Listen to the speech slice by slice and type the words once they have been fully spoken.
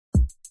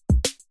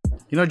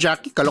You know,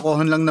 Jackie,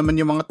 kalokohan lang naman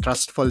yung mga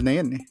trust fall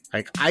na yan eh.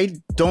 Like, I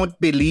don't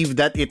believe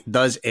that it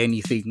does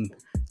anything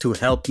to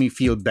help me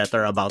feel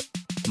better about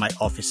my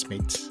office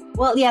mates.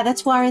 Well, yeah,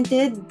 that's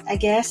warranted, I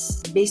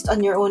guess, based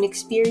on your own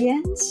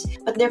experience.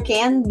 But there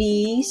can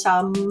be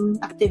some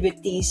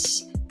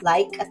activities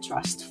like a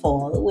trust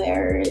fall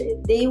where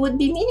they would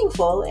be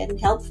meaningful and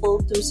helpful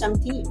to some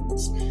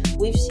teams.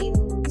 We've seen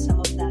some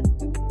of that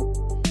too.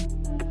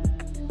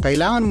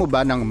 Kailangan mo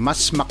ba ng mas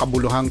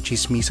makabuluhang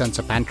chismisan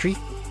sa pantry?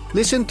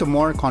 Listen to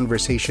more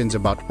conversations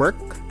about work,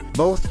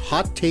 both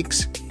hot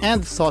takes and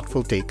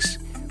thoughtful takes,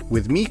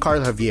 with me, Carl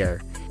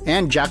Javier,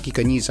 and Jackie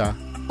Caniza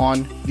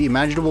on The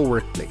Imaginable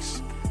Workplace.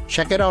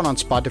 Check it out on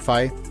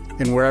Spotify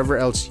and wherever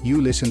else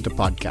you listen to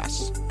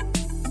podcasts.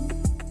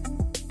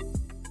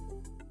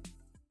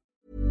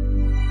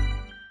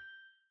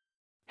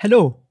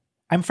 Hello,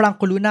 I'm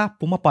Franco Luna,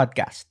 Puma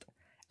Podcast,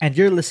 and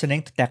you're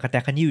listening to Teka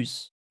Teka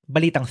News,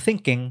 balitang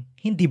thinking,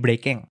 hindi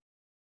breaking.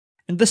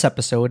 In this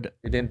episode,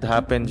 it didn't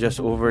happen just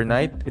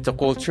overnight. It's a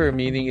culture,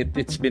 meaning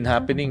it's been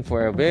happening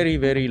for a very,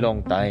 very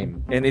long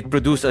time. And it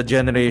produced a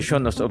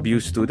generation of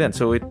abused students.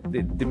 So it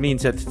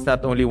means that it's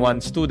not only one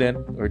student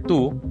or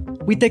two.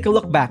 We take a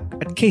look back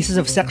at cases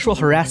of sexual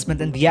harassment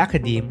in the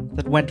academe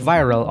that went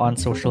viral on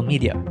social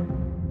media.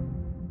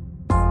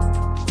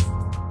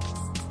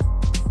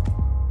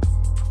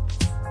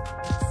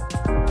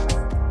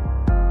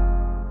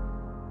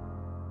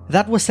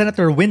 That was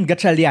Senator Win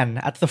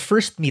Gatchalian at the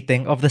first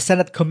meeting of the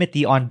Senate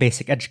Committee on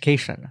Basic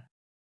Education.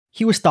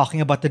 He was talking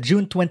about the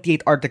June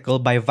 28 article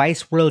by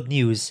Vice World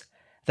News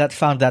that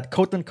found that,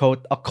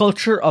 quote-unquote, a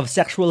culture of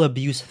sexual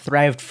abuse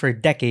thrived for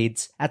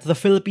decades at the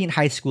Philippine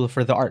High School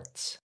for the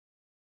Arts.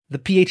 The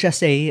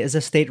PHSA is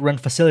a state-run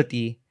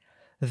facility,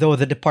 though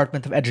the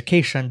Department of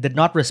Education did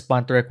not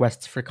respond to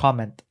requests for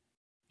comment.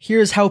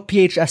 Here's how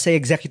PHSA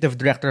Executive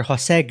Director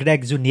Jose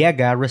Greg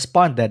Zuniega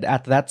responded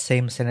at that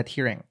same Senate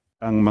hearing.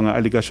 Ang mga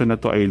aligasyon na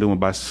to ay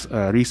lumabas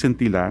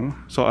recently lang.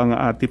 So ang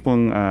ating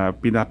pong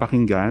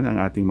pinapakinggan, ang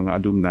ating mga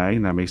alumni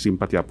na may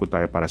simpatya po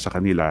tayo para sa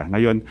kanila.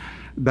 Ngayon,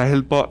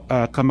 dahil po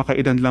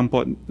kamakailan lang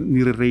po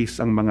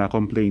nire-raise ang mga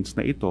complaints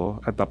na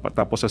ito at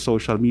tapos sa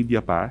social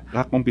media pa,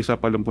 kakumpisa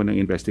pa lang po ng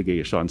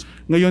investigations.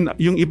 Ngayon,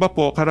 yung iba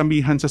po,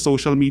 karamihan sa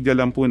social media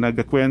lang po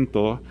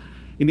nagkakwento,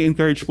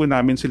 ini-encourage po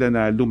namin sila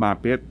na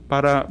lumapit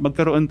para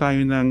magkaroon tayo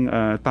ng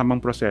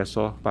tamang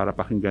proseso para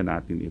pakinggan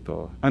natin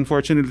ito.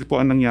 Unfortunately po,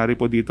 ang nangyari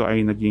po dito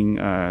ay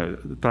naging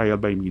trial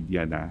by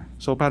media na.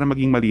 So para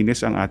maging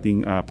malinis ang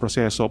ating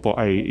proseso po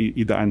ay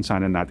idaan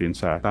sana natin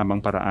sa tamang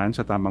paraan,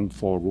 sa tamang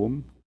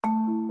forum.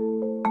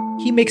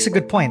 He makes a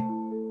good point.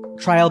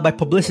 Trial by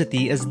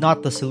publicity is not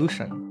the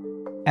solution.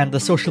 And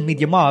the social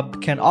media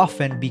mob can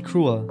often be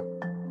cruel.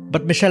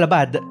 But Michelle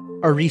Abad,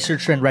 a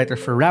researcher and writer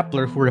for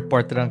Rappler who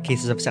reported on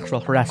cases of sexual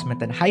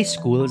harassment in high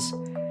schools,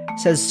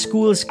 says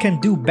schools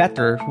can do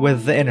better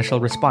with the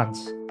initial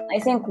response. I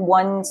think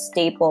one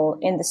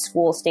staple in the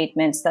school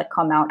statements that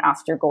come out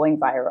after going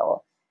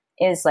viral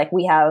is like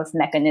we have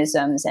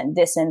mechanisms and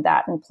this and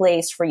that in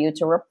place for you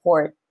to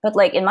report. But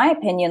like in my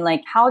opinion,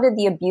 like how did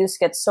the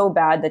abuse get so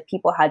bad that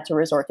people had to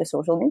resort to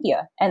social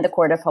media and the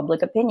court of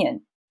public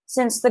opinion?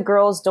 Since the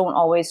girls don't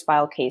always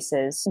file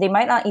cases, they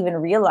might not even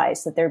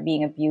realize that they're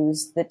being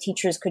abused. The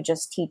teachers could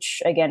just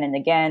teach again and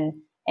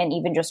again and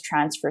even just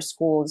transfer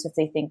schools if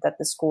they think that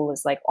the school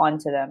is like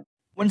onto them.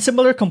 When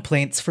similar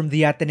complaints from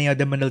the Ateneo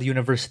de Manila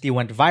University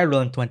went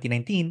viral in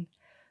 2019,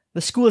 the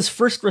school's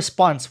first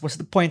response was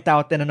to point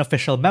out in an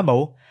official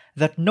memo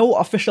that no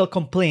official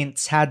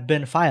complaints had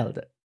been filed.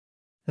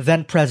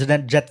 Then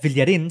President Jet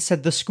Villarin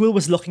said the school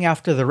was looking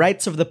after the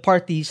rights of the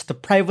parties to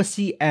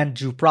privacy and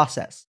due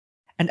process.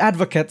 And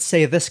advocates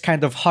say this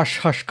kind of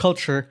hush-hush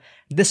culture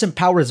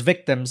disempowers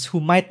victims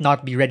who might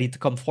not be ready to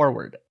come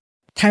forward.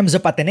 Time's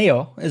Up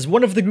Ateneo is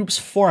one of the groups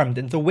formed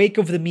in the wake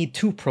of the Me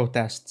Too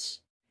protests.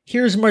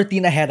 Here's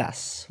Martina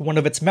Heras, one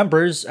of its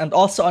members and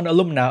also an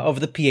alumna of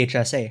the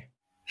PHSA.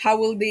 How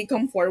will they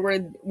come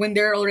forward when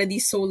there are already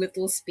so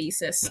little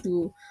spaces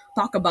to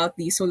talk about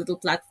these, so little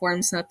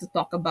platforms not to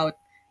talk about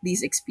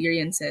these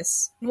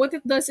experiences? What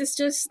it does is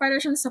just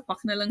para siyang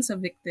sapak na lang sa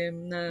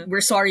victim na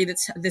we're sorry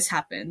that this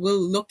happened. We'll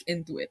look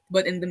into it.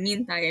 But in the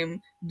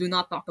meantime, do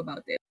not talk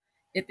about it.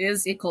 It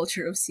is a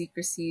culture of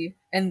secrecy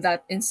and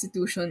that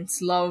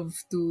institutions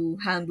love to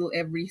handle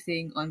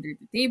everything under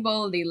the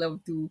table. They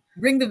love to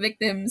bring the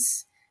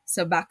victims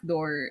sa back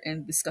door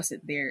and discuss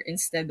it there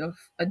instead of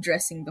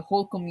addressing the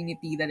whole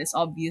community that is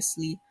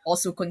obviously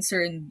also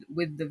concerned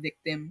with the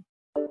victim.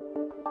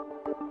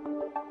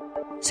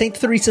 St.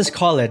 Theresa's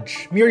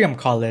College, Miriam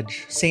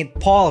College, St.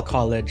 Paul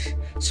College,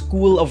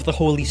 School of the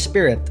Holy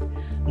Spirit,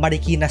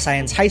 Marikina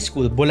Science High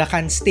School,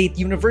 Bulacan State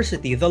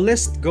University, the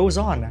list goes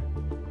on.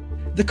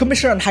 The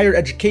Commission on Higher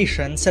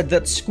Education said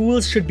that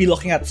schools should be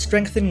looking at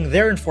strengthening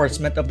their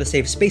enforcement of the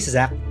Safe Spaces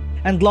Act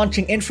and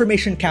launching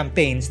information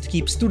campaigns to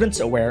keep students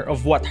aware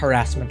of what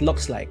harassment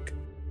looks like.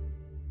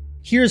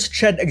 Here's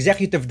CHED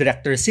Executive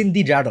Director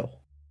Cindy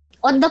Jaro.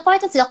 On the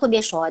part of the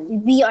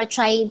commission, we are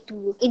trying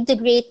to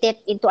integrate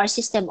it into our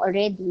system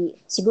already.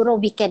 Siguro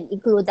we can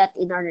include that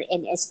in our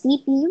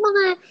NSTP, yung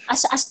mga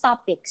as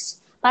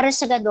topics, para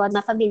sa ganon,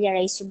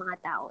 ma-familiarize yung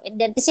mga tao.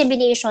 And then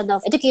dissemination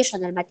of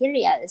educational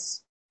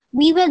materials.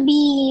 We will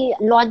be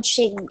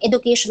launching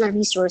educational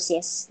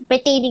resources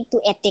pertaining to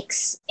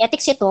ethics.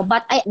 Ethics ito,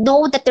 but I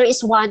know that there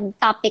is one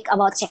topic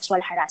about sexual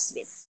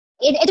harassment.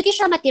 In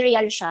educational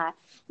material siya,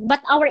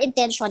 but our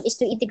intention is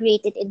to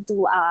integrate it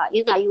into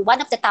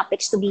one of the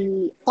topics to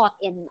be taught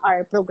in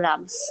our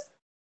programs.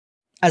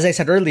 As I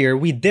said earlier,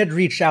 we did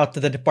reach out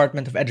to the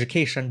Department of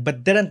Education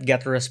but didn't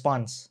get a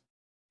response.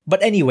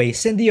 But anyway,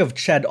 Cindy of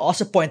CHED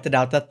also pointed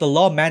out that the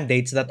law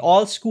mandates that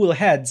all school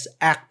heads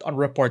act on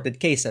reported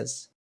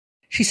cases.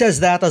 She says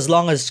that as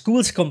long as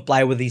schools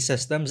comply with these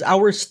systems,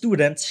 our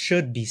students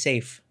should be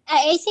safe.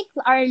 I think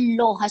our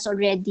law has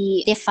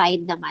already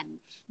defined naman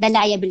the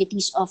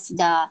liabilities of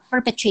the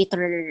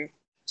perpetrator.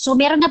 So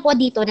meron na po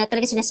dito na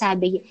talaga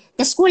sinasabi,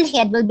 the school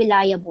head will be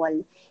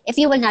liable if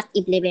you will not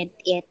implement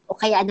it o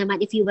kaya naman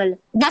if you will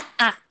not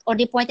act on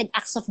reported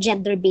acts of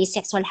gender-based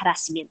sexual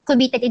harassment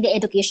committed in the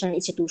educational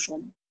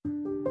institution.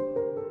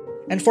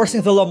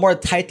 Enforcing the law more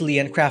tightly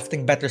and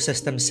crafting better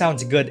systems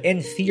sounds good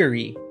in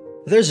theory.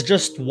 There's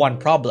just one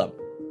problem.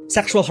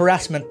 Sexual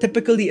harassment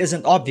typically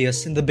isn't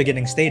obvious in the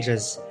beginning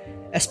stages,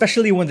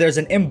 especially when there's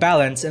an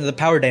imbalance in the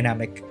power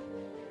dynamic.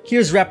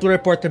 Here's Rappler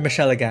reporter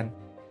Michelle again.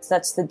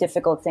 That's the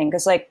difficult thing,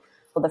 because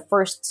the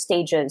first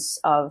stages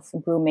of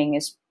grooming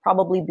is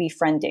probably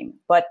befriending,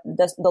 but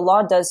the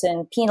law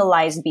doesn't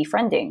penalize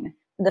befriending.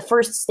 The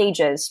first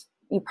stages,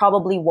 you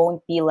probably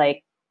won't be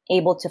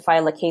able to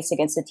file a case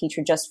against the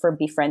teacher just for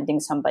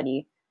befriending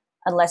somebody,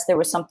 unless there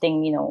was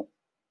something,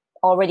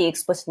 already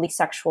explicitly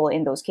sexual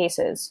in those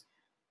cases.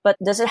 But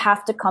does it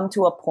have to come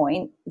to a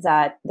point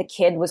that the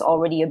kid was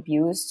already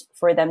abused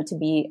for them to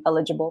be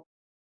eligible?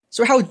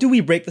 So how do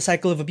we break the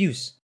cycle of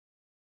abuse?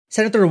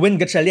 Senator Win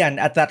Gatchalian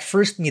at that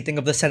first meeting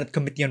of the Senate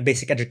Committee on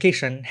Basic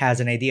Education has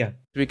an idea.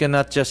 We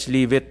cannot just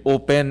leave it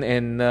open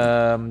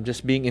and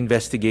just being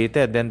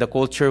investigated. Then the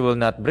culture will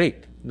not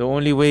break. The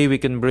only way we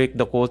can break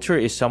the culture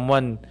is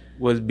someone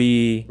will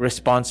be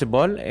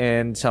responsible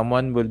and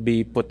someone will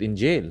be put in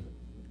jail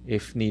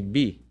if need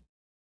be.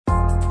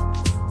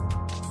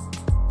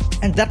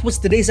 And that was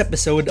today's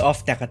episode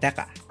of Teka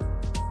Teka.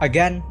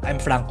 Again, I'm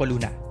Franco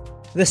Luna.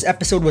 This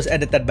episode was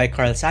edited by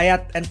Carl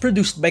Sayat and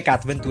produced by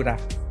Kat Ventura.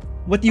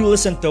 What you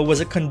listened to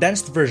was a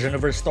condensed version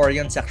of our story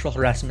on sexual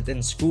harassment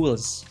in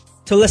schools.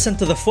 To listen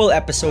to the full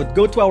episode,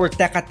 go to our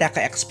Teka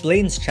Teka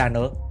Explains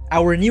channel,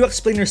 our new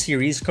explainer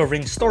series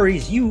covering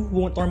stories you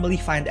won't normally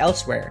find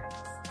elsewhere.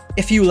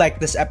 If you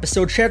like this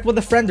episode, share it with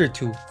a friend or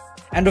two.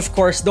 And of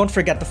course, don't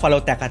forget to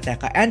follow Teka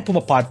Teka and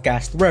Puma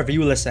Podcast wherever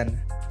you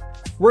listen.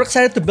 We're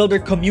excited to build our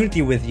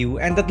community with you,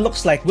 and it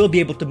looks like we'll be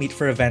able to meet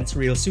for events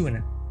real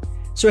soon.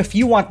 So if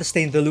you want to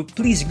stay in the loop,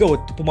 please go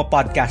to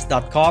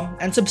pumapodcast.com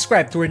and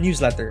subscribe to our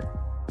newsletter.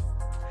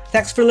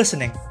 Thanks for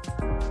listening.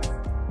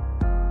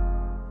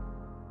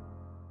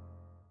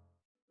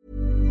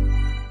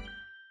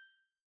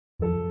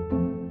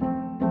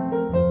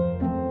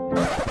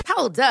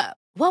 Hold up.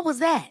 What was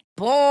that?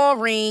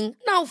 Boring.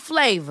 No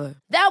flavor.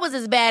 That was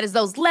as bad as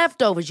those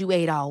leftovers you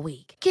ate all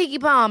week. Keke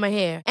Palmer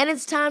here. And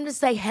it's time to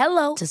say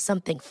hello to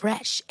something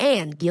fresh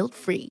and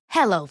guilt-free.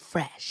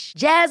 HelloFresh.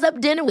 Jazz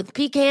up dinner with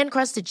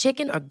pecan-crusted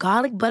chicken or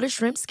garlic butter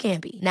shrimp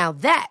scampi. Now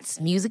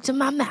that's music to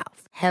my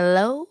mouth.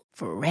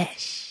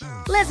 HelloFresh.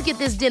 Let's get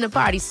this dinner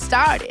party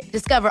started.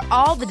 Discover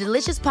all the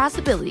delicious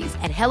possibilities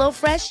at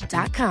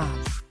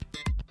HelloFresh.com.